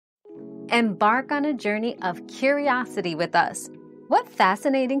Embark on a journey of curiosity with us. What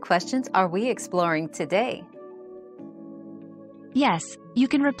fascinating questions are we exploring today? Yes, you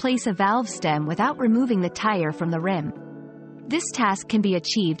can replace a valve stem without removing the tire from the rim. This task can be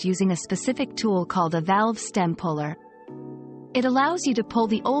achieved using a specific tool called a valve stem puller. It allows you to pull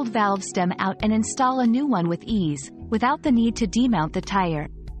the old valve stem out and install a new one with ease, without the need to demount the tire.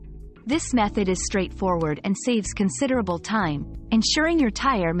 This method is straightforward and saves considerable time, ensuring your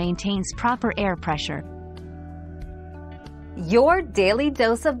tire maintains proper air pressure. Your daily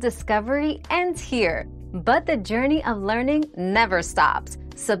dose of discovery ends here, but the journey of learning never stops.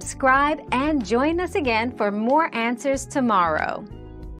 Subscribe and join us again for more answers tomorrow.